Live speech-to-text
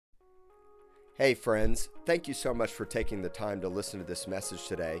Hey friends, thank you so much for taking the time to listen to this message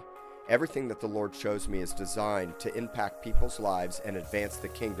today. Everything that the Lord shows me is designed to impact people's lives and advance the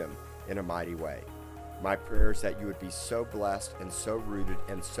kingdom in a mighty way. My prayer is that you would be so blessed and so rooted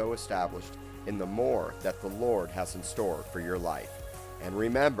and so established in the more that the Lord has in store for your life. And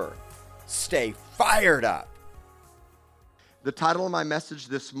remember, stay fired up. The title of my message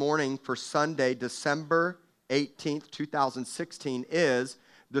this morning for Sunday, December 18th, 2016 is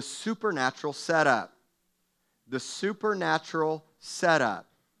The Supernatural Setup. The Supernatural Setup.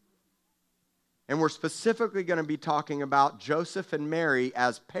 And we're specifically going to be talking about Joseph and Mary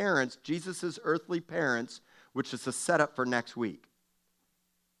as parents, Jesus' earthly parents, which is the setup for next week.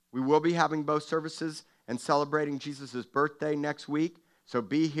 We will be having both services and celebrating Jesus' birthday next week. So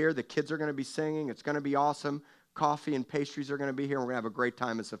be here. The kids are going to be singing. It's going to be awesome. Coffee and pastries are going to be here. And we're going to have a great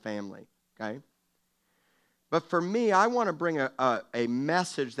time as a family. Okay? But for me, I want to bring a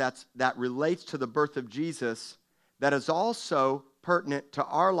message that relates to the birth of Jesus that is also pertinent to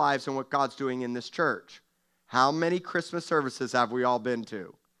our lives and what God's doing in this church. How many Christmas services have we all been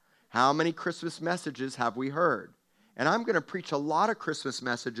to? How many Christmas messages have we heard? And I'm going to preach a lot of Christmas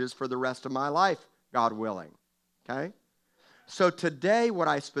messages for the rest of my life, God willing. Okay? So today, what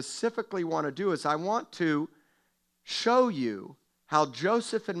I specifically want to do is I want to show you how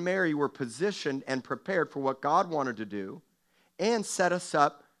Joseph and Mary were positioned and prepared for what God wanted to do and set us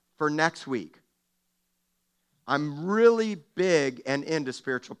up for next week. I'm really big and into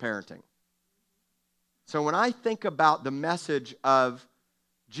spiritual parenting. So when I think about the message of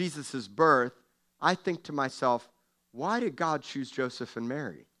Jesus' birth, I think to myself, why did God choose Joseph and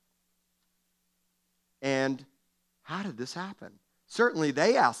Mary? And how did this happen? Certainly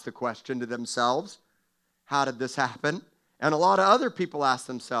they asked the question to themselves, how did this happen? And a lot of other people ask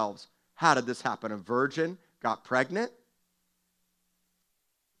themselves, how did this happen? A virgin got pregnant?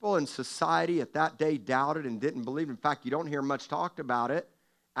 People in society at that day doubted and didn't believe. In fact, you don't hear much talked about it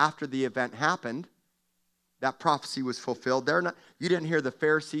after the event happened. That prophecy was fulfilled. You didn't hear the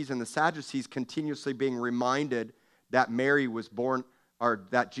Pharisees and the Sadducees continuously being reminded that Mary was born, or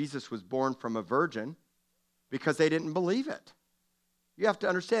that Jesus was born from a virgin, because they didn't believe it. You have to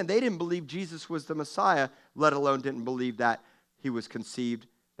understand, they didn't believe Jesus was the Messiah, let alone didn't believe that he was conceived,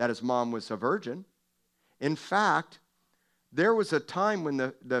 that his mom was a virgin. In fact, there was a time when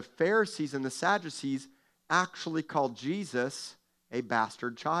the Pharisees and the Sadducees actually called Jesus a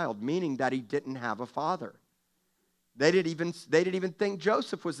bastard child, meaning that he didn't have a father. They didn't even think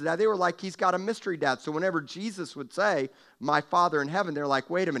Joseph was that. They were like, he's got a mystery dad. So whenever Jesus would say, my Father in heaven, they're like,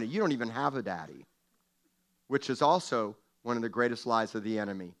 wait a minute, you don't even have a daddy, which is also one of the greatest lies of the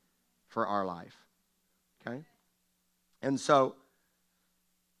enemy for our life. Okay? And so,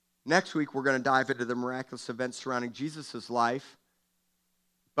 next week we're going to dive into the miraculous events surrounding Jesus' life.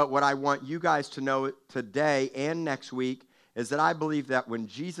 But what I want you guys to know today and next week is that I believe that when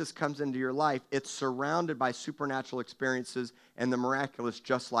Jesus comes into your life, it's surrounded by supernatural experiences and the miraculous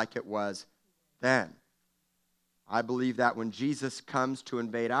just like it was then. I believe that when Jesus comes to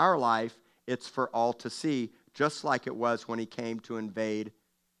invade our life, it's for all to see, just like it was when he came to invade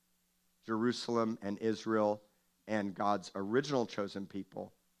Jerusalem and Israel and God's original chosen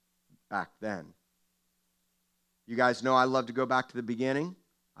people back then. You guys know I love to go back to the beginning.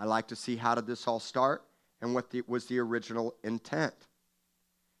 I like to see how did this all start and what was the original intent.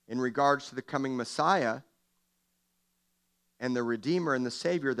 In regards to the coming Messiah and the Redeemer and the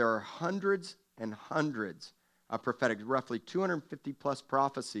Savior, there are hundreds and hundreds of prophetic, roughly 250 plus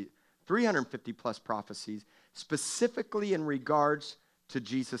prophecies, 350 plus prophecies, specifically in regards to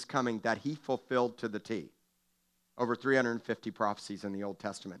Jesus coming that he fulfilled to the T. Over 350 prophecies in the Old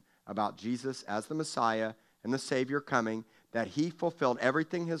Testament about Jesus as the Messiah and the Savior coming, that he fulfilled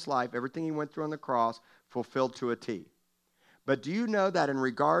everything his life, everything he went through on the cross, fulfilled to a T. But do you know that in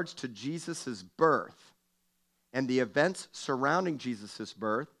regards to Jesus' birth and the events surrounding Jesus'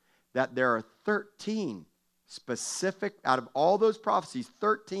 birth, that there are 13 specific, out of all those prophecies,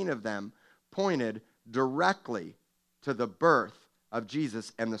 13 of them pointed directly to the birth of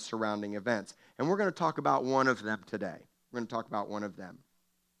Jesus and the surrounding events. And we're going to talk about one of them today. We're going to talk about one of them.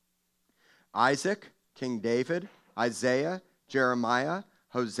 Isaac, King David, Isaiah, Jeremiah,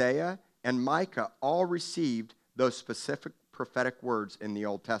 Hosea, and Micah all received those specific prophetic words in the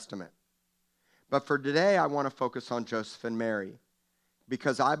Old Testament. But for today, I want to focus on Joseph and Mary,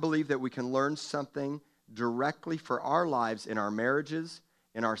 because I believe that we can learn something directly for our lives in our marriages,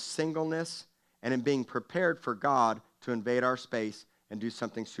 in our singleness, and in being prepared for God to invade our space and do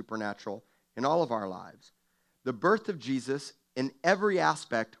something supernatural in all of our lives. The birth of Jesus in every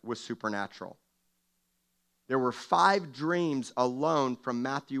aspect was supernatural. There were 5 dreams alone from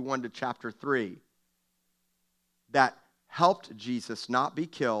Matthew 1 to chapter 3 that helped Jesus not be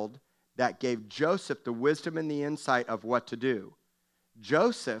killed, that gave Joseph the wisdom and the insight of what to do.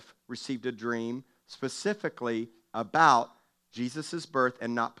 Joseph received a dream specifically about Jesus' birth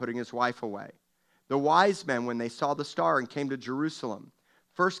and not putting his wife away. The wise men, when they saw the star and came to Jerusalem,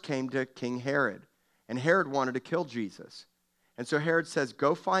 first came to King Herod. And Herod wanted to kill Jesus. And so Herod says,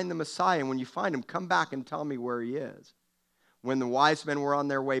 go find the Messiah, and when you find him, come back and tell me where he is. When the wise men were on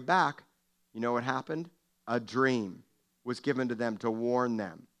their way back, you know what happened? A dream was given to them to warn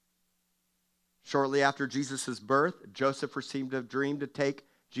them. Shortly after Jesus' birth, Joseph received a dream to take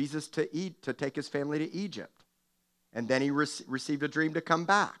Jesus to take his family to Egypt. And then he received a dream to come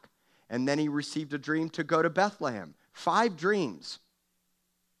back. And then he received a dream to go to Bethlehem. 5 dreams.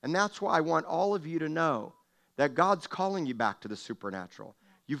 And that's why I want all of you to know that God's calling you back to the supernatural.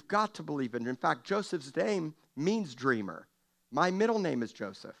 You've got to believe it. In fact, Joseph's name means dreamer. My middle name is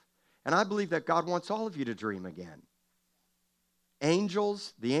Joseph. And I believe that God wants all of you to dream again.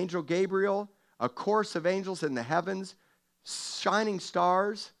 Angels, the angel Gabriel, a chorus of angels in the heavens, shining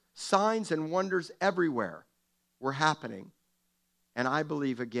stars, signs and wonders everywhere were happening. And I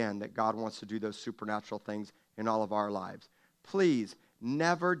believe again that God wants to do those supernatural things in all of our lives. Please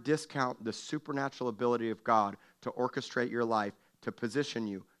never discount the supernatural ability of God to orchestrate your life, to position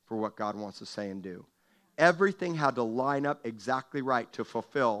you for what God wants to say and do. Everything had to line up exactly right to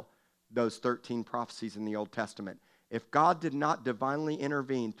fulfill those 13 prophecies in the Old Testament. If God did not divinely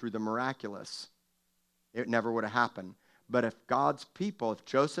intervene through the miraculous, it never would have happened. But if God's people, if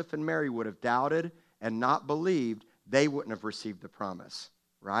Joseph and Mary would have doubted and not believed, they wouldn't have received the promise,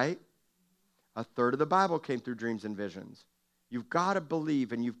 right? 1/3 of the Bible came through dreams and visions. You've got to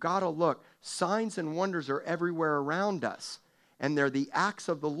believe and you've got to look. Signs and wonders are everywhere around us. And they're the acts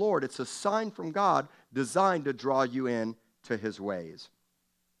of the Lord. It's a sign from God designed to draw you in to his ways.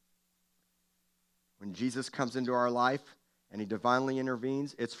 When Jesus comes into our life and he divinely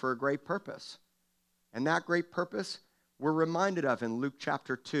intervenes, it's for a great purpose. And that great purpose we're reminded of in Luke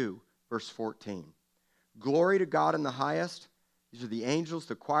chapter 2, verse 14. Glory to God in the highest. These are the angels,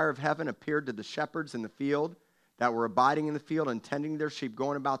 the choir of heaven appeared to the shepherds in the field that were abiding in the field and tending their sheep,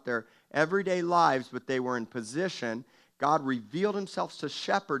 going about their everyday lives, but they were in position. God revealed himself to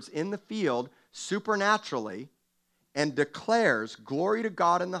shepherds in the field supernaturally and declares glory to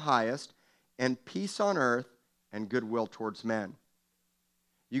God in the highest and peace on earth and goodwill towards men.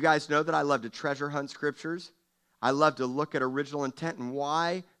 You guys know that I love to treasure hunt scriptures. I love to look at original intent and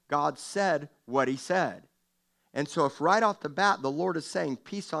why God said what he said. And so if right off the bat the Lord is saying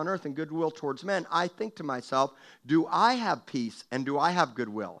peace on earth and goodwill towards men, I think to myself, do I have peace and do I have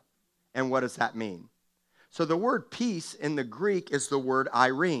goodwill? And what does that mean? So the word peace in the Greek is the word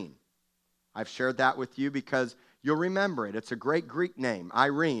Irene. I've shared that with you because you'll remember it. It's a great Greek name.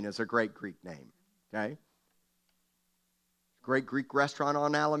 Irene is a great Greek name. Okay? Great Greek restaurant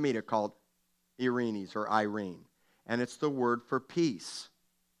on Alameda called Irene's or Irene. And it's the word for peace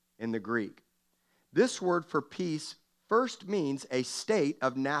in the Greek. This word for peace first means a state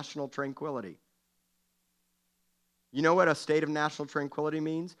of national tranquility. You know what a state of national tranquility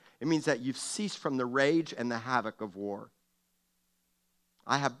means? It means that you've ceased from the rage and the havoc of war.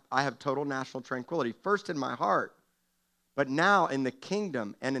 I have total national tranquility, first in my heart, but now in the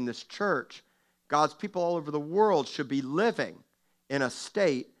kingdom and in this church, God's people all over the world should be living in a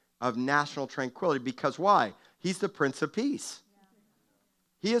state of national tranquility. Because why? He's the Prince of Peace.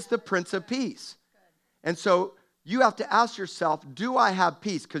 He is the Prince of Peace. And so you have to ask yourself, do I have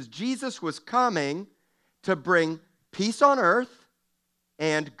peace? Because Jesus was coming to bring peace on earth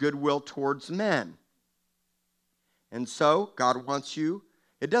and goodwill towards men. And so God wants you.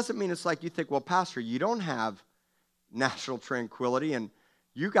 It doesn't mean it's like you think, well, Pastor, you don't have national tranquility and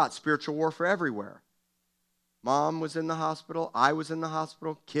you got spiritual warfare everywhere. Mom was in the hospital. I was in the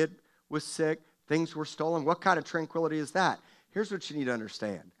hospital. Kid was sick. Things were stolen. What kind of tranquility is that? Here's what you need to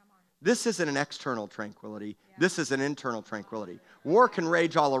understand. This isn't an external tranquility. Yeah. This is an internal tranquility. War can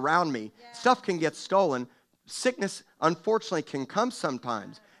rage all around me. Yeah. Stuff can get stolen. Sickness, unfortunately, can come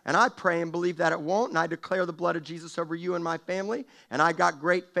sometimes. And I pray and believe that it won't, and I declare the blood of Jesus over you and my family, and I got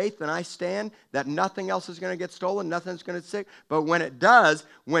great faith, and I stand that nothing else is going to get stolen, nothing's going to sick. But when it does,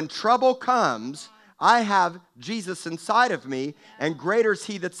 when trouble comes, I have Jesus inside of me, and greater is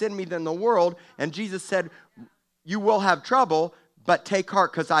he that's in me than the world. And Jesus said, you will have trouble, but take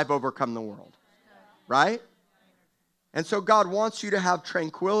heart because I've overcome the world. Right? And so God wants you to have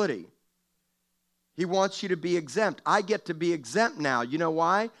tranquility. He wants you to be exempt. I get to be exempt now. You know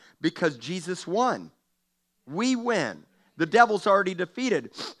why? Because Jesus won. We win. The devil's already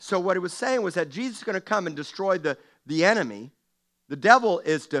defeated. So what he was saying was that Jesus is going to come and destroy the enemy. The devil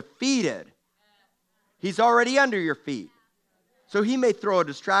is defeated. He's already under your feet. So he may throw a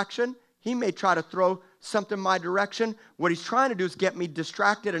distraction. He may try to throw something my direction. What he's trying to do is get me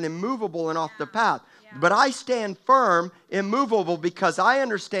distracted and immovable and off the path. But I stand firm, immovable, because I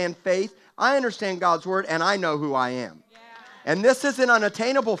understand faith, I understand God's word, and I know who I am. And this isn't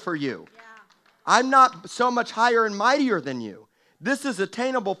unattainable for you. I'm not so much higher and mightier than you. This is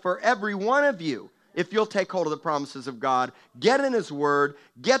attainable for every one of you if you'll take hold of the promises of God, get in his word,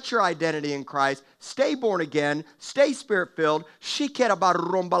 get your identity in Christ, stay born again, stay spirit-filled,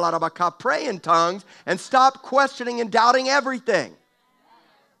 pray in tongues, and stop questioning and doubting everything.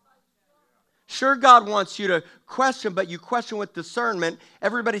 Sure, God wants you to question, but you question with discernment.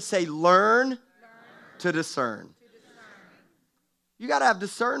 Everybody say, learn to discern. You got to have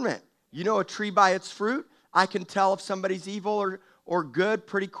discernment. You know a tree by its fruit? I can tell if somebody's evil or good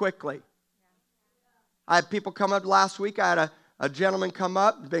pretty quickly. I had people come up last week. I had a gentleman come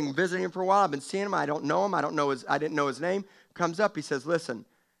up, been visiting him for a while. I've been seeing him. I don't know him. I didn't know his name. Comes up. He says, listen,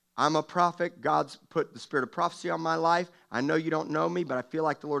 I'm a prophet. God's put the spirit of prophecy on my life. I know you don't know me, but I feel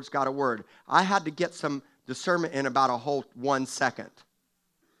like the Lord's got a word. I had to get some discernment in about a whole 1 second.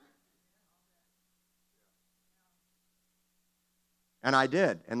 And I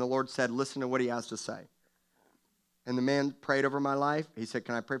did. And the Lord said, listen to what he has to say. And the man prayed over my life. He said,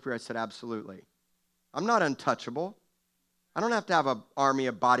 can I pray for you? I said, absolutely. I'm not untouchable. I don't have to have an army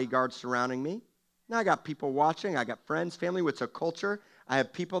of bodyguards surrounding me. Now I got people watching. I got friends, family. It's a culture. I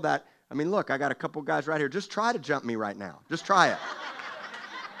have people that, look, I got a couple guys right here. Just try to jump me right now. Just try it.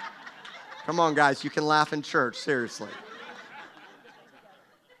 Come on, guys. You can laugh in church. Seriously.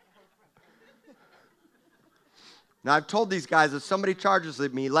 Now, I've told these guys, if somebody charges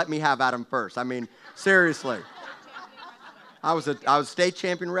me, let me have at them first. Seriously. I was a state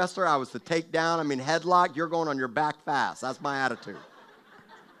champion wrestler. I was the takedown. Headlock. You're going on your back fast. That's my attitude.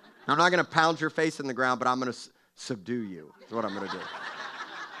 I'm not going to pound your face in the ground, but I'm going to subdue you. That's what I'm going to do.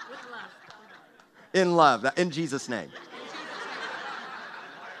 With love. In love. In Jesus' name.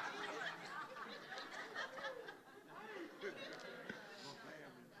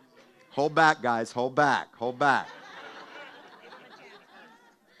 Hold back, guys. Hold back. Hold back.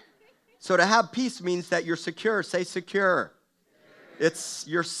 So to have peace means that you're secure. Say secure.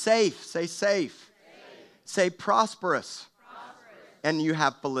 You're safe. Say safe. Say prosperous. And you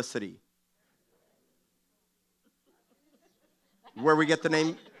have felicity. Where we get the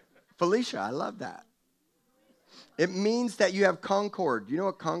name Felicia. I love that. It means that you have concord. You know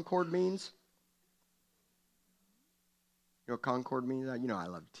what concord means? You know what concord means? You know I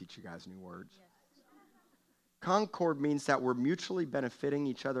love to teach you guys new words. Concord means that we're mutually benefiting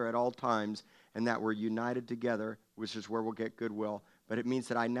each other at all times and that we're united together, which is where we'll get goodwill. But it means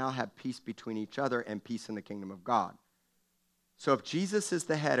that I now have peace between each other and peace in the kingdom of God. So if Jesus is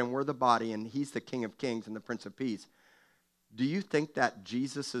the head and we're the body and he's the King of Kings and the Prince of Peace, do you think that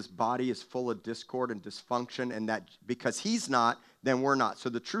Jesus' body is full of discord and dysfunction and that because he's not, then we're not? So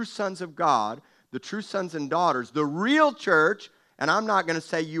the true sons of God, the true sons and daughters, the real church, and I'm not going to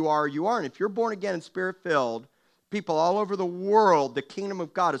say you are or you aren't. If you're born again and spirit-filled, people all over the world, the kingdom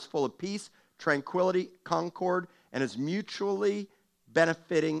of God is full of peace, tranquility, concord, and is mutually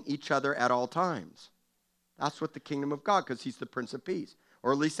benefiting each other at all times. That's what the kingdom of God, because he's the Prince of Peace.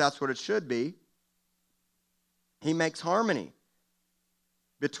 Or at least that's what it should be. He makes harmony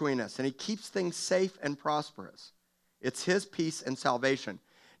between us, and he keeps things safe and prosperous. It's his peace and salvation.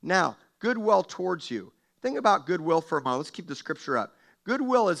 Now, goodwill towards you. Think about goodwill for a moment. Let's keep the scripture up.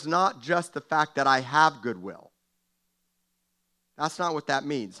 Goodwill is not just the fact that I have goodwill. That's not what that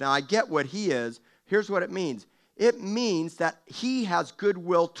means. Now, I get what he is. Here's what it means. It means that he has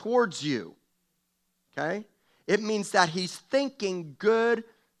goodwill towards you. Okay? It means that he's thinking good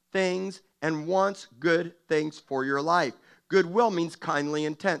things and wants good things for your life. Goodwill means kindly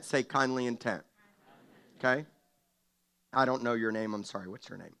intent. Say kindly intent. Okay? I don't know your name. I'm sorry. What's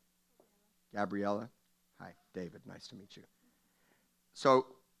your name? Gabriella? Hi, David. Nice to meet you. So,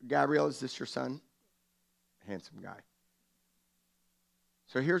 Gabriella, is this your son? Handsome guy.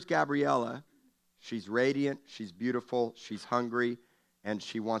 So here's Gabriella. She's radiant, she's beautiful, she's hungry, and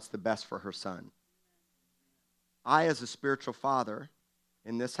she wants the best for her son. I, as a spiritual father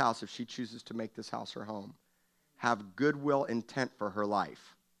in this house, if she chooses to make this house her home, have goodwill intent for her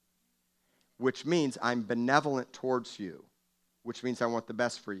life, which means I'm benevolent towards you, which means I want the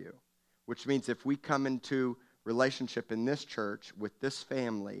best for you, which means if we come into relationship in this church with this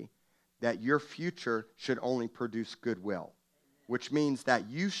family, that your future should only produce goodwill, which means that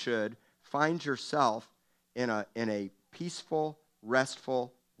you should find yourself in a peaceful,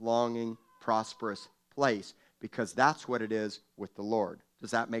 restful, longing, prosperous place, because that's what it is with the Lord.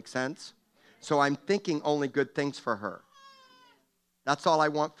 Does that make sense? So I'm thinking only good things for her. That's all I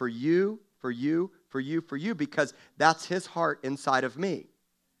want for you, for you, for you, for you, because that's his heart inside of me.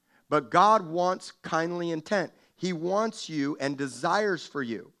 But God wants kindly intent. He wants you and desires for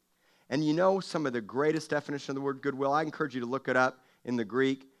you. And you know some of the greatest definition of the word goodwill? I encourage you to look it up in the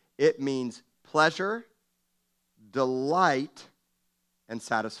Greek. It means pleasure, delight, and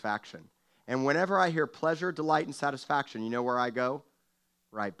satisfaction. And whenever I hear pleasure, delight, and satisfaction, you know where I go?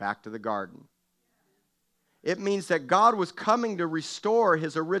 Right back to the garden. It means that God was coming to restore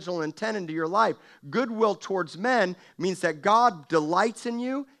his original intent into your life. Goodwill towards men means that God delights in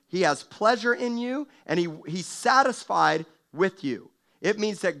you, he has pleasure in you, and he's satisfied with you. It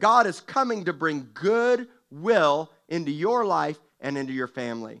means that God is coming to bring goodwill into your life and into your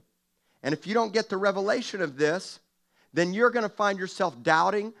family. And if you don't get the revelation of this, then you're going to find yourself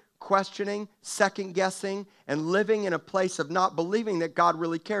doubting, questioning, second-guessing, and living in a place of not believing that God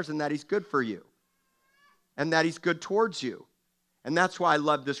really cares and that he's good for you and that he's good towards you. And that's why I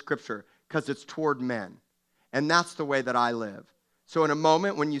love this scripture, because it's toward men. And that's the way that I live. So in a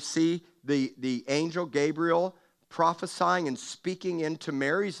moment when you see the angel Gabriel prophesying and speaking into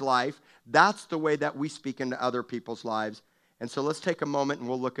Mary's life, that's the way that we speak into other people's lives. And so let's take a moment and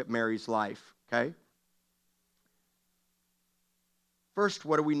we'll look at Mary's life, okay? First,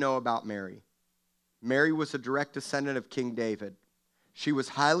 what do we know about Mary? Mary was a direct descendant of King David. She was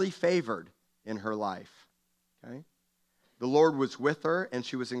highly favored in her life, okay? The Lord was with her, and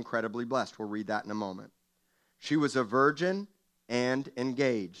she was incredibly blessed. We'll read that in a moment. She was a virgin and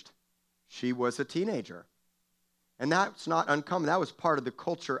engaged. She was a teenager. And that's not uncommon. That was part of the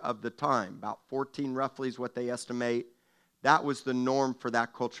culture of the time. About 14 roughly is what they estimate. That was the norm for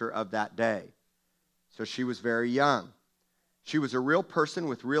that culture of that day. So she was very young. She was a real person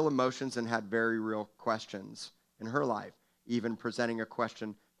with real emotions and had very real questions in her life, even presenting a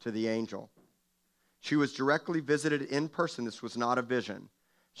question to the angel. She was directly visited in person. This was not a vision.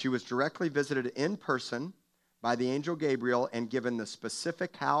 She was directly visited in person by the angel Gabriel and given the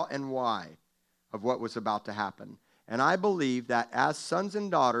specific how and why of what was about to happen. And I believe that as sons and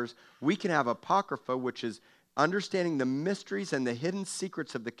daughters, we can have apocrypha, which is understanding the mysteries and the hidden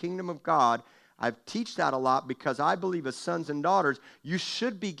secrets of the kingdom of God. I teach that a lot because I believe as sons and daughters, you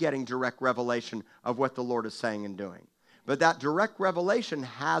should be getting direct revelation of what the Lord is saying and doing. But that direct revelation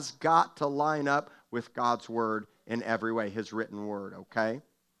has got to line up with God's word in every way, his written word, okay?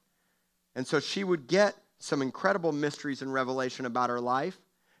 And so she would get some incredible mysteries and revelation about her life.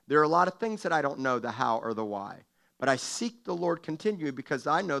 There are a lot of things that I don't know, the how or the why. But I seek the Lord continually because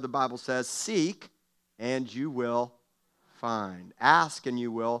I know the Bible says, seek and you will find. Ask and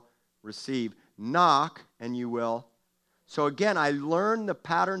you will receive. Knock and you will. So again, I learn the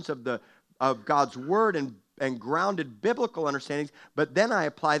patterns of God's word and grounded biblical understandings, but then I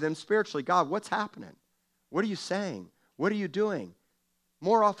apply them spiritually. God, what's happening? What are you saying? What are you doing?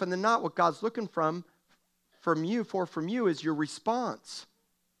 More often than not, what God's looking from you is your response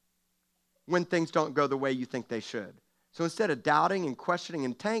when things don't go the way you think they should. So instead of doubting and questioning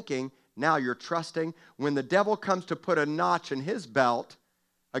and tanking, now you're trusting. When the devil comes to put a notch in his belt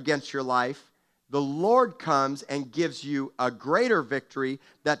against your life, the Lord comes and gives you a greater victory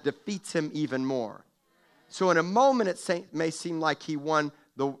that defeats him even more. So in a moment, it may seem like he won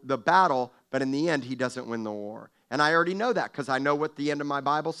the battle, but in the end, he doesn't win the war. And I already know that because I know what the end of my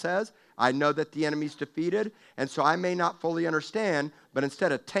Bible says. I know that the enemy's defeated, and so I may not fully understand, but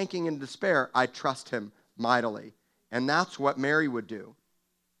instead of tanking in despair, I trust him mightily. And that's what Mary would do.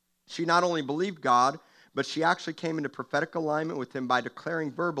 She not only believed God, but she actually came into prophetic alignment with him by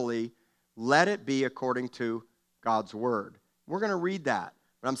declaring verbally, let it be according to God's word. We're going to read that,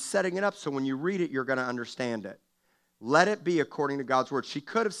 but I'm setting it up so when you read it, you're going to understand it. Let it be according to God's word. She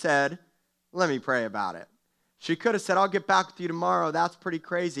could have said, let me pray about it. She could have said, I'll get back with you tomorrow. That's pretty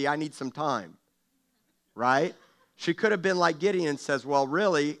crazy. I need some time. Right? She could have been like Gideon and says, well,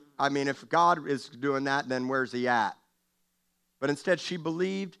 really, I mean, if God is doing that, then where's he at? But instead, she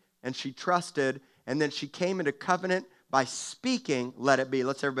believed and she trusted, and then she came into covenant by speaking, let it be.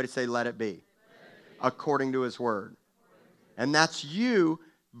 Let's everybody say, let it be. Let it be. According to his word. And that's you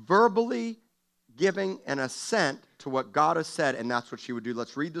verbally giving an assent to what God has said, and that's what she would do.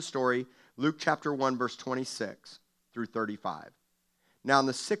 Let's read the story. Luke chapter 1, verse 26 through 35. Now in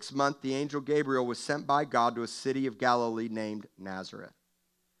the 6th month, the angel Gabriel was sent by God to a city of Galilee named Nazareth,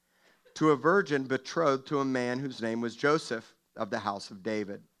 to a virgin betrothed to a man whose name was Joseph of the house of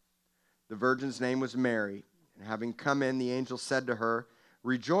David. The virgin's name was Mary, and having come in, the angel said to her,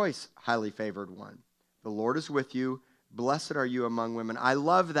 rejoice, highly favored one. The Lord is with you. Blessed are you among women. I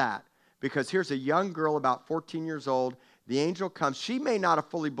love that because here's a young girl about 14 years old. The angel comes. She may not have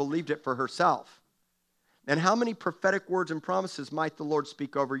fully believed it for herself. And how many prophetic words and promises might the Lord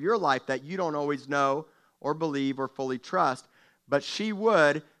speak over your life that you don't always know or believe or fully trust? But she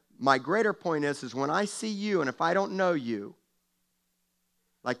would. My greater point is when I see you, and if I don't know you,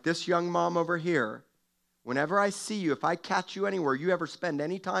 like this young mom over here, whenever I see you, if I catch you anywhere, you ever spend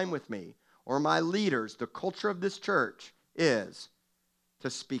any time with me, or my leaders, the culture of this church is to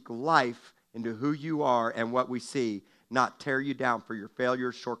speak life into who you are and what we see, not tear you down for your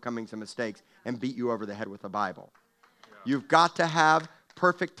failures, shortcomings, and mistakes, and beat you over the head with a Bible. Yeah. You've got to have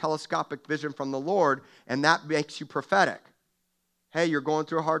perfect telescopic vision from the Lord, and that makes you prophetic. Hey, you're going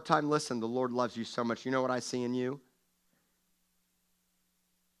through a hard time. Listen, the Lord loves you so much. You know what I see in you?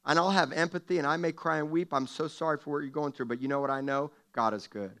 And I'll have empathy, and I may cry and weep. I'm so sorry for what you're going through, but you know what I know? God is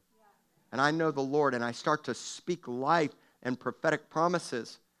good. And I know the Lord, and I start to speak life and prophetic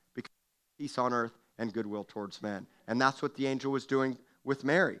promises because peace on earth and goodwill towards men. And that's what the angel was doing with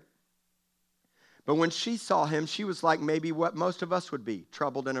Mary. But when she saw him, she was like maybe what most of us would be,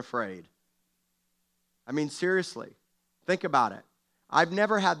 troubled and afraid. I mean, seriously, think about it. I've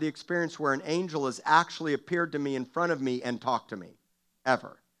never had the experience where an angel has actually appeared to me in front of me and talked to me,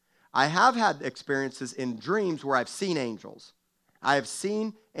 ever. I have had experiences in dreams where I've seen angels. I have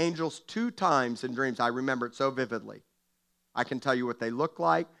seen angels 2 times in dreams. I remember it so vividly. I can tell you what they look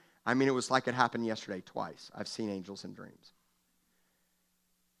like. I mean, it was like it happened yesterday twice. I've seen angels in dreams.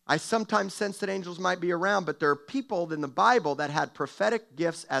 I sometimes sense that angels might be around, but there are people in the Bible that had prophetic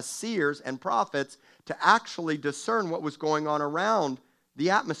gifts as seers and prophets to actually discern what was going on around the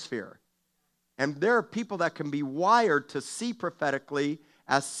atmosphere. And there are people that can be wired to see prophetically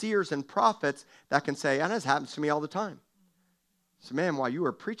as seers and prophets that can say, and this happens to me all the time. So, man, while you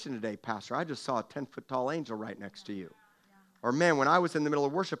were preaching today, Pastor, I just saw a 10-foot tall angel right next to you. Or, man, when I was in the middle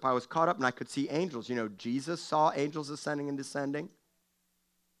of worship, I was caught up and I could see angels. You know, Jesus saw angels ascending and descending.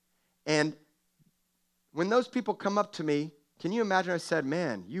 And when those people come up to me, can you imagine I said,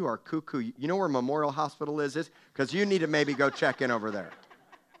 man, you are cuckoo. You know where Memorial Hospital is? Because you need to maybe go check in over there.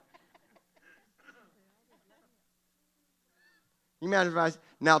 You imagine if I,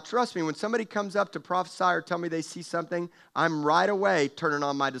 now trust me, when somebody comes up to prophesy or tell me they see something, I'm right away turning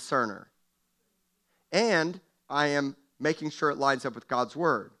on my discerner. And I am making sure it lines up with God's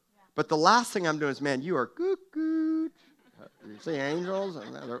word. Yeah. But the last thing I'm doing is, man, you are cuckoo. You see angels?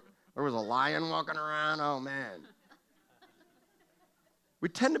 And there was a lion walking around. Oh, man. We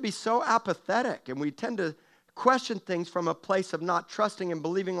tend to be so apathetic, and we tend to question things from a place of not trusting and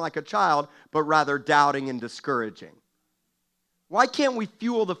believing like a child, but rather doubting and discouraging. Why can't we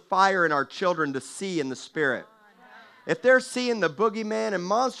fuel the fire in our children to see in the Spirit? If they're seeing the boogeyman and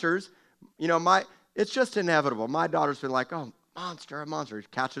monsters, you know, it's just inevitable. My daughter's been like, oh, monster, a monster. She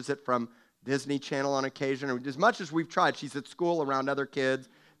catches it from Disney Channel on occasion. As much as we've tried, she's at school around other kids.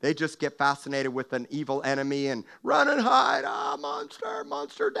 They just get fascinated with an evil enemy and run and hide. Ah, monster,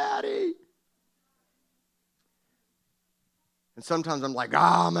 monster daddy. And sometimes I'm like,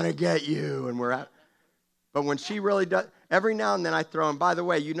 I'm going to get you. And but when she really does, every now and then I throw in, by the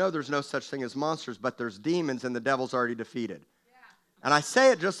way, you know there's no such thing as monsters, but there's demons and the devil's already defeated. Yeah. And I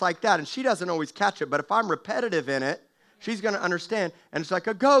say it just like that, and she doesn't always catch it, but if I'm repetitive in it, she's going to understand. And it's like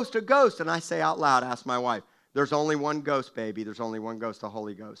a ghost. And I say out loud, ask my wife, there's only one ghost, baby. There's only one ghost, the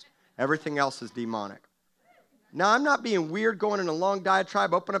Holy Ghost. Everything else is demonic. Now, I'm not being weird going in a long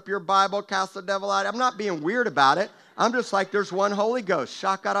diatribe, open up your Bible, cast the devil out. I'm not being weird about it. I'm just like, there's one Holy Ghost.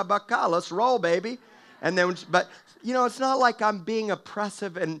 Shakarabaka, let's roll, baby. And then, but, you know, it's not like I'm being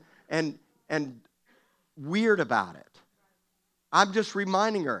oppressive and weird about it. I'm just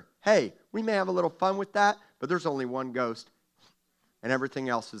reminding her, hey, we may have a little fun with that, but there's only one ghost, and everything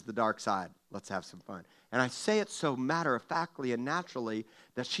else is the dark side. Let's have some fun. And I say it so matter-of-factly and naturally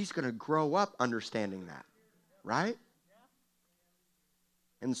that she's going to grow up understanding that, right?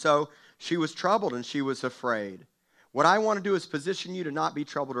 And so she was troubled and she was afraid. What I want to do is position you to not be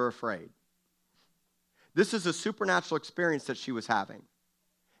troubled or afraid. This is a supernatural experience that she was having.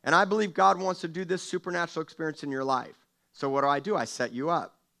 And I believe God wants to do this supernatural experience in your life. So what do? I set you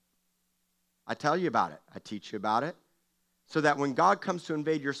up. I tell you about it. I teach you about it. So that when God comes to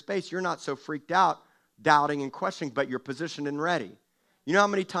invade your space, you're not so freaked out, doubting and questioning, but you're positioned and ready. You know how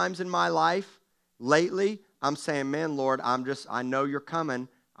many times in my life lately I'm saying, man, Lord, I know you're coming.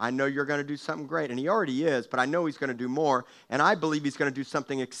 I know you're going to do something great. And he already is, but I know he's going to do more. And I believe he's going to do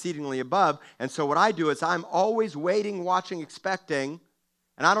something exceedingly above. And so what I do is I'm always waiting, watching, expecting.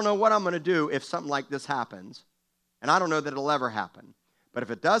 And I don't know what I'm going to do if something like this happens. And I don't know that it'll ever happen. But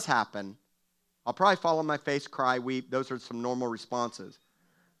if it does happen, I'll probably fall on my face, cry, weep. Those are some normal responses.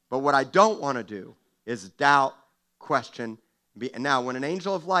 But what I don't want to do is doubt, question. Now, when an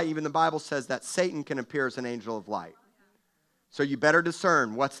angel of light, even the Bible says that Satan can appear as an angel of light. So you better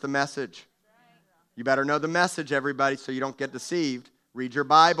discern what's the message. You better know the message, everybody, so you don't get deceived. Read your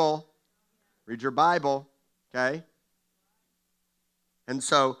Bible. Read your Bible, okay? And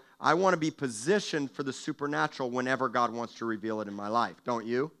so I want to be positioned for the supernatural whenever God wants to reveal it in my life, don't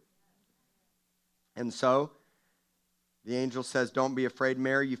you? And so the angel says, don't be afraid,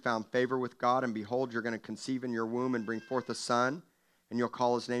 Mary. You found favor with God, and behold, you're going to conceive in your womb and bring forth a son, and you'll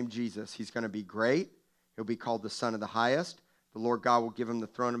call his name Jesus. He's going to be great. He'll be called the Son of the Highest. The Lord God will give him the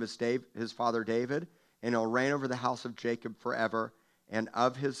throne of his father David, and he'll reign over the house of Jacob forever, and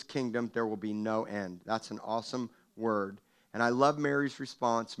of his kingdom there will be no end. That's an awesome word. And I love Mary's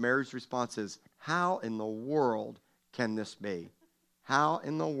response. Mary's response is, how in the world can this be? How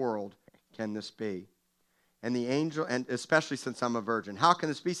in the world can this be? And the angel, and especially since I'm a virgin, how can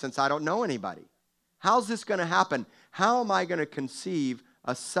this be since I don't know anybody? How's this going to happen? How am I going to conceive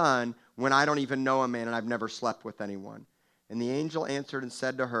a son when I don't even know a man and I've never slept with anyone? And the angel answered and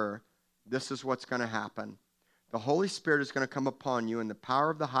said to her, this is what's going to happen. The Holy Spirit is going to come upon you, and the power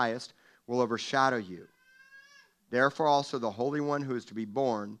of the highest will overshadow you. Therefore also the Holy One who is to be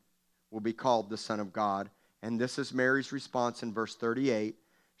born will be called the Son of God. And this is Mary's response in verse 38.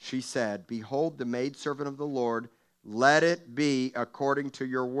 She said, behold, the maidservant of the Lord, let it be according to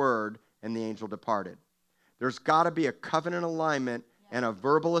your word. And the angel departed. There's got to be a covenant alignment and a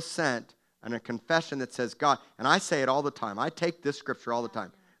verbal assent and a confession that says, God, and I say it all the time. I take this scripture all the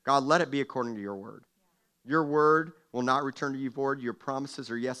time. God, let it be according to your word. Your word will not return to you void. Your promises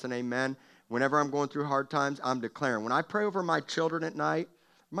are yes and amen. Whenever I'm going through hard times, I'm declaring. When I pray over my children at night,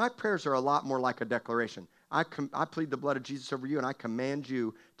 my prayers are a lot more like a declaration. I plead the blood of Jesus over you, and I command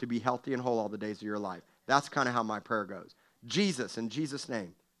you to be healthy and whole all the days of your life. That's kind of how my prayer goes. Jesus, in Jesus'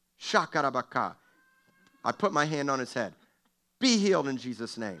 name. Shakarabaka. I put my hand on his head. Be healed in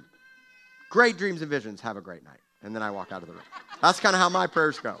Jesus' name. Great dreams and visions. Have a great night. And then I walk out of the room. That's kind of how my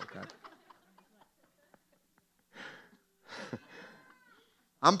prayers go. Okay?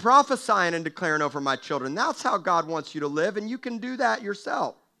 I'm prophesying and declaring over my children. That's how God wants you to live, and you can do that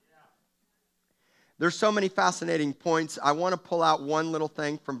yourself. There's so many fascinating points. I want to pull out one little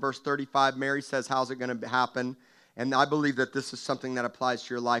thing from verse 35. Mary says, how's it going to happen? And I believe that this is something that applies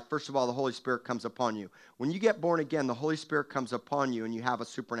to your life. First of all, the Holy Spirit comes upon you. When you get born again, the Holy Spirit comes upon you and you have a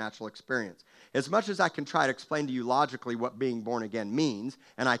supernatural experience. As much as I can try to explain to you logically what being born again means,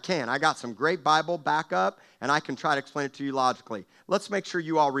 and I can. I got some great Bible backup, and I can try to explain it to you logically. Let's make sure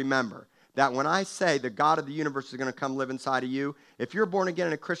you all remember that when I say the God of the universe is going to come live inside of you, if you're born again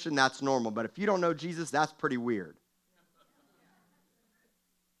and a Christian, that's normal. But if you don't know Jesus, that's pretty weird.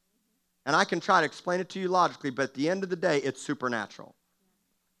 And I can try to explain it to you logically, but at the end of the day, it's supernatural.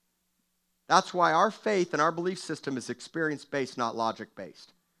 That's why our faith and our belief system is experience-based, not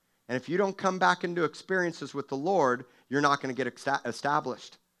logic-based. And if you don't come back into experiences with the Lord, you're not going to get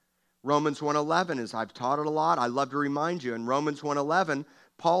established. Romans 1:11 is, I've taught it a lot. I love to remind you. In Romans 1:11,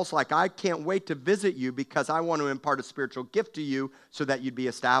 Paul's like, I can't wait to visit you because I want to impart a spiritual gift to you so that you'd be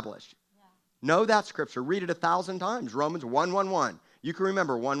established. Yeah. Know that scripture. Read it 1,000 times. Romans 1:1:1. You can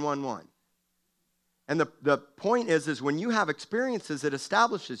remember 1:1:1. And the point is when you have experiences, it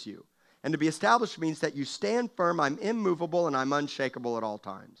establishes you. And to be established means that you stand firm, I'm immovable, and I'm unshakable at all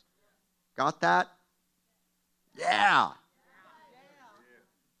times. Got that? Yeah.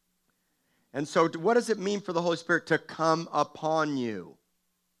 And so what does it mean for the Holy Spirit to come upon you?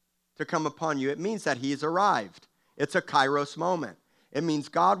 To come upon you. It means that he's arrived. It's a kairos moment. It means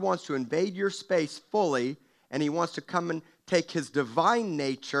God wants to invade your space fully, and he wants to come and take his divine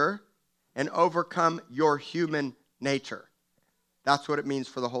nature and overcome your human nature. That's what it means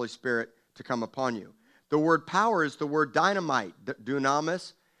for the Holy Spirit to come upon you. The word power is the word dynamite,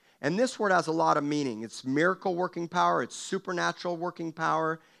 dunamis. And this word has a lot of meaning. It's miracle working power. It's supernatural working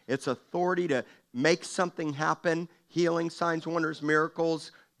power. It's authority to make something happen. Healing, signs, wonders,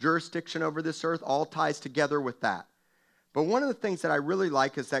 miracles, jurisdiction over this earth, all ties together with that. But one of the things that I really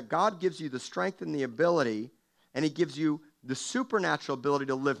like is that God gives you the strength and the ability, and he gives you the supernatural ability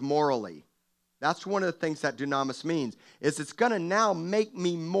to live morally. That's one of the things that dunamis means, is it's going to now make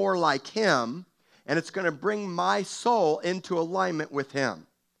me more like him, and it's going to bring my soul into alignment with him.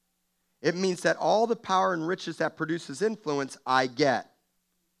 It means that all the power and riches that produces influence, I get.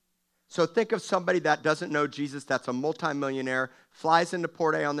 So think of somebody that doesn't know Jesus, that's a multimillionaire, flies into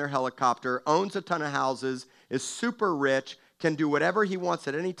Port A on their helicopter, owns a ton of houses, is super rich, can do whatever he wants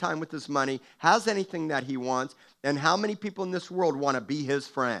at any time with his money, has anything that he wants, and how many people in this world want to be his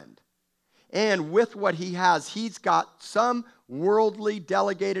friend? And with what he has, he's got some worldly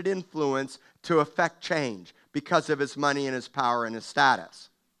delegated influence to affect change because of his money and his power and his status.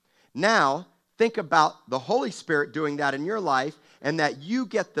 Now, think about the Holy Spirit doing that in your life, and that you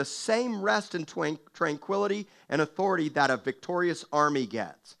get the same rest and tranquility and authority that a victorious army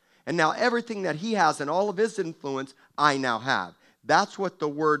gets. And now everything that he has and all of his influence, I now have. That's what the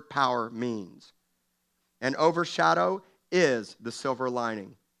word power means. And overshadow is the silver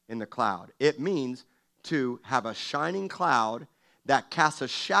lining in the cloud. It means to have a shining cloud that casts a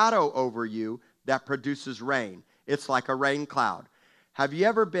shadow over you that produces rain. It's like a rain cloud. Have you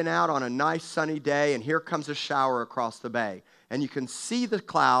ever been out on a nice sunny day and here comes a shower across the bay? And you can see the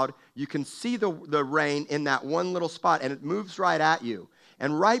cloud, you can see the rain in that one little spot, and it moves right at you.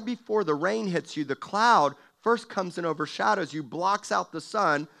 And right before the rain hits you, the cloud first comes and overshadows you, blocks out the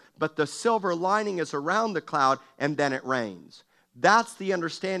sun, but the silver lining is around the cloud, and then it rains. That's the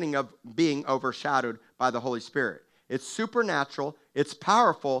understanding of being overshadowed by the Holy Spirit. It's supernatural, it's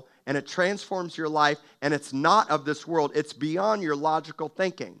powerful, and it transforms your life, and it's not of this world. It's beyond your logical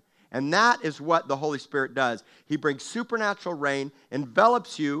thinking. And that is what the Holy Spirit does. He brings supernatural rain,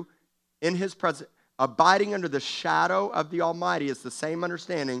 envelops you in his presence. Abiding under the shadow of the Almighty is the same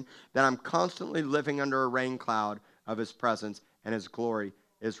understanding that I'm constantly living under a rain cloud of his presence, and his glory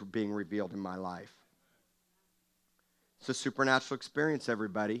is being revealed in my life. It's a supernatural experience,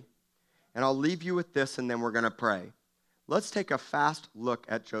 everybody. And I'll leave you with this, and then we're going to pray. Let's take a fast look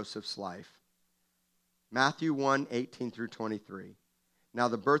at Joseph's life. Matthew 1:18 through 23. Now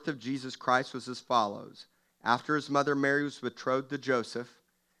the birth of Jesus Christ was as follows. After his mother Mary was betrothed to Joseph,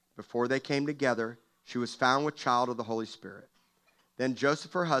 before they came together, she was found with child of the Holy Spirit. Then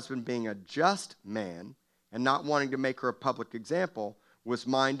Joseph, her husband, being a just man and not wanting to make her a public example, was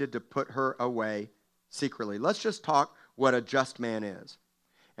minded to put her away secretly. Let's just talk what a just man is.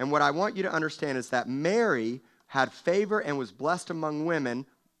 And what I want you to understand is that Mary had favor and was blessed among women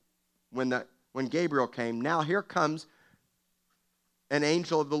when Gabriel came. Now here comes an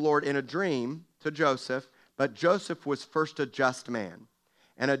angel of the Lord in a dream to Joseph, but Joseph was first a just man.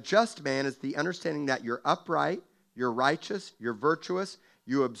 And a just man is the understanding that you're upright, you're righteous, you're virtuous,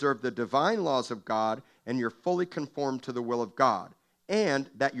 you observe the divine laws of God, and you're fully conformed to the will of God, and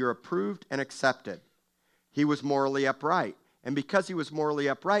that you're approved and accepted. He was morally upright. And because he was morally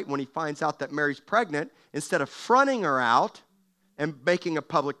upright, when he finds out that Mary's pregnant, instead of fronting her out and making a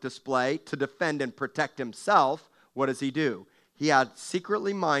public display to defend and protect himself, what does he do? He had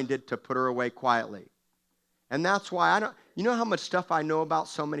secretly minded to put her away quietly. And that's why you know how much stuff I know about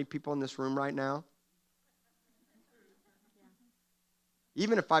so many people in this room right now?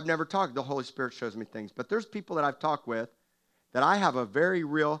 Even if I've never talked, the Holy Spirit shows me things. But there's people that I've talked with that I have a very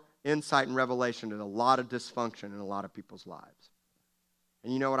real insight and revelation to a lot of dysfunction in a lot of people's lives.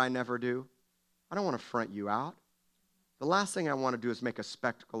 And you know what I never do? I don't want to front you out. The last thing I want to do is make a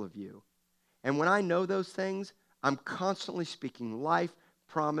spectacle of you. And when I know those things, I'm constantly speaking life,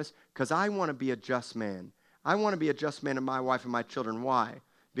 promise, because I want to be a just man. I want to be a just man to my wife and my children. Why?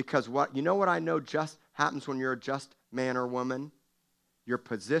 Because you know what I know just happens when you're a just man or woman? You're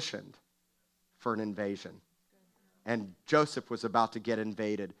positioned for an invasion. And Joseph was about to get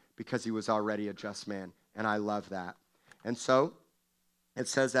invaded because he was already a just man. And I love that. And so it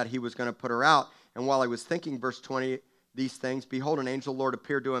says that he was going to put her out. And while I was thinking, verse 20, these things, behold, an angel of the Lord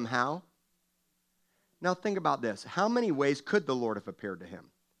appeared to him how? Now think about this. How many ways could the Lord have appeared to him?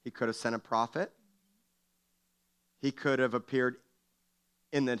 He could have sent a prophet. He could have appeared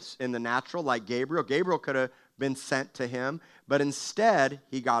in the natural like Gabriel. Gabriel could have been sent to him. But instead,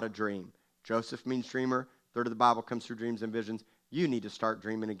 he got a dream. Joseph means dreamer. Third of the Bible comes through dreams and visions. You need to start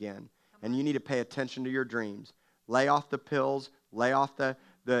dreaming again. And you need to pay attention to your dreams. Lay off the pills. Lay off the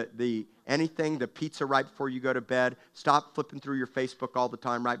anything, the pizza right before you go to bed. Stop flipping through your Facebook all the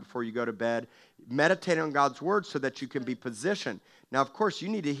time right before you go to bed. Meditate on God's word so that you can be positioned. Now, of course, you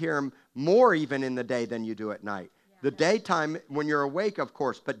need to hear him more even in the day than you do at night. Yeah. The daytime, when you're awake, of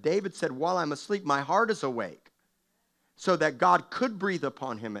course. But David said, while I'm asleep, my heart is awake. So that God could breathe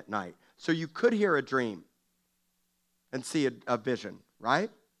upon him at night. So you could hear a dream and see a vision, right?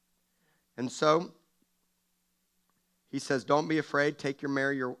 And so he says, don't be afraid. Take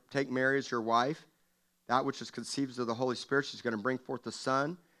Mary as your wife. That which is conceived of the Holy Spirit, she's going to bring forth the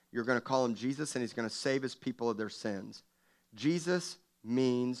Son. You're going to call him Jesus, and he's going to save his people of their sins. Jesus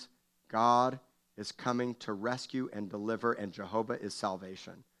means God is coming to rescue and deliver, and Jehovah is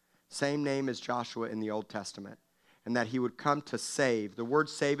salvation. Same name as Joshua in the Old Testament. And that he would come to save. The word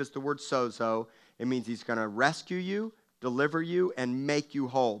save is the word sozo. It means he's going to rescue you, deliver you, and make you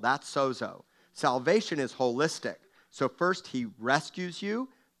whole. That's sozo. Salvation is holistic. So first he rescues you,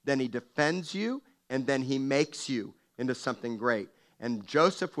 then he defends you, and then he makes you into something great. And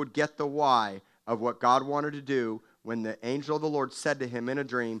Joseph would get the why of what God wanted to do when the angel of the Lord said to him in a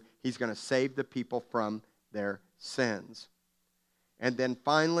dream, he's going to save the people from their sins. And then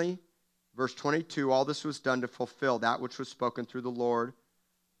finally, verse 22, all this was done to fulfill that which was spoken through the Lord,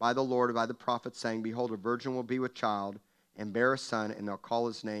 by the prophet, saying, behold, a virgin will be with child and bear a son, and they'll call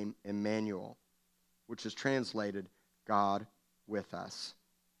his name Emmanuel, which is translated, God with us.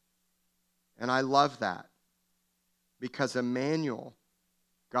 And I love that, because Emmanuel,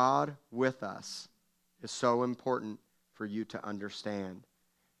 God with us, is so important for you to understand.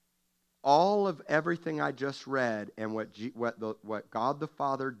 All of everything I just read and what God the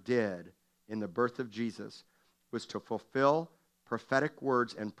Father did in the birth of Jesus was to fulfill prophetic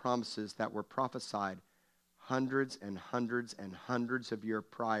words and promises that were prophesied hundreds and hundreds and hundreds of years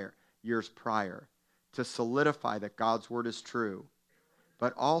prior, to solidify that God's word is true,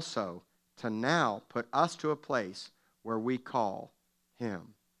 but also to now put us to a place where we call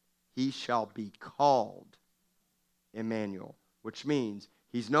him. He shall be called Emmanuel, which means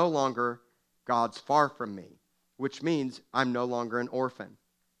he's no longer God's far from me, which means I'm no longer an orphan.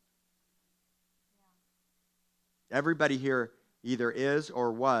 Everybody here either is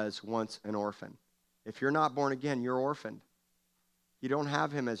or was once an orphan. If you're not born again, you're orphaned. You don't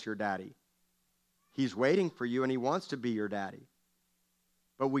have him as your daddy. He's waiting for you, and he wants to be your daddy.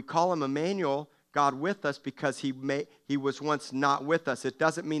 But we call him Emmanuel, God with us, because he was once not with us. It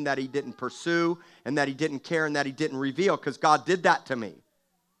doesn't mean that he didn't pursue and that he didn't care and that he didn't reveal, because God did that to me.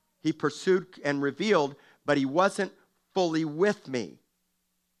 He pursued and revealed, but he wasn't fully with me.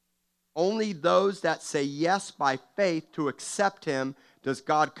 Only those that say yes by faith to accept him does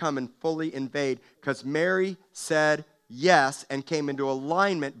God come and fully invade, because Mary said yes and came into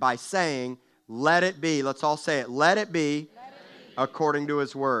alignment by saying, let it be. Let's all say it. Let it be, according to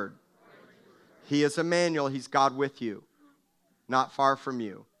his word. He is Emmanuel. He's God with you, not far from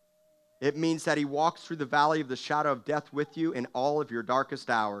you. It means that he walks through the valley of the shadow of death with you in all of your darkest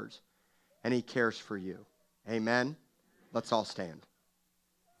hours, and he cares for you. Amen. Let's all stand.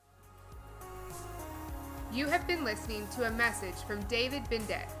 You have been listening to a message from David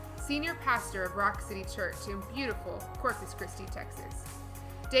Bindet, Senior Pastor of Rock City Church in beautiful Corpus Christi, Texas.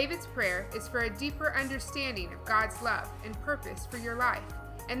 David's prayer is for a deeper understanding of God's love and purpose for your life,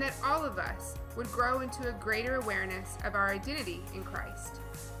 and that all of us would grow into a greater awareness of our identity in Christ.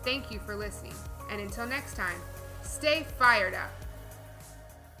 Thank you for listening, and until next time, stay fired up.